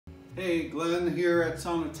Hey, Glenn here at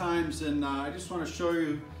Sauna Times, and I just want to show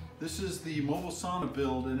you, this is the mobile sauna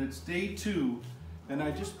build, and it's day 2, and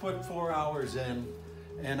I just put 4 hours in,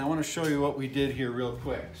 and I want to show you what we did here real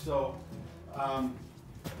quick. So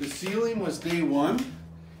the ceiling was day 1,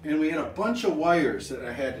 and we had a bunch of wires that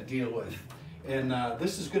I had to deal with, and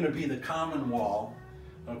this is going to be the common wall.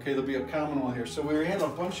 Okay, there'll be a common wall here. So we had a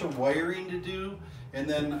bunch of wiring to do, and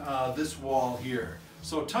then this wall here.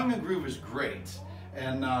 So tongue and groove is great.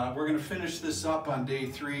 And we're going to finish this up on day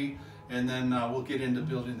 3, and then we'll get into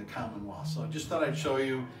building the common wall. So I just thought I'd show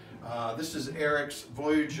you. This is Eric's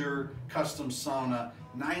Voyager custom sauna,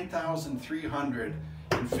 9,300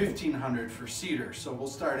 and 1,500 for cedar. So we'll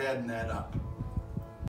start adding that up.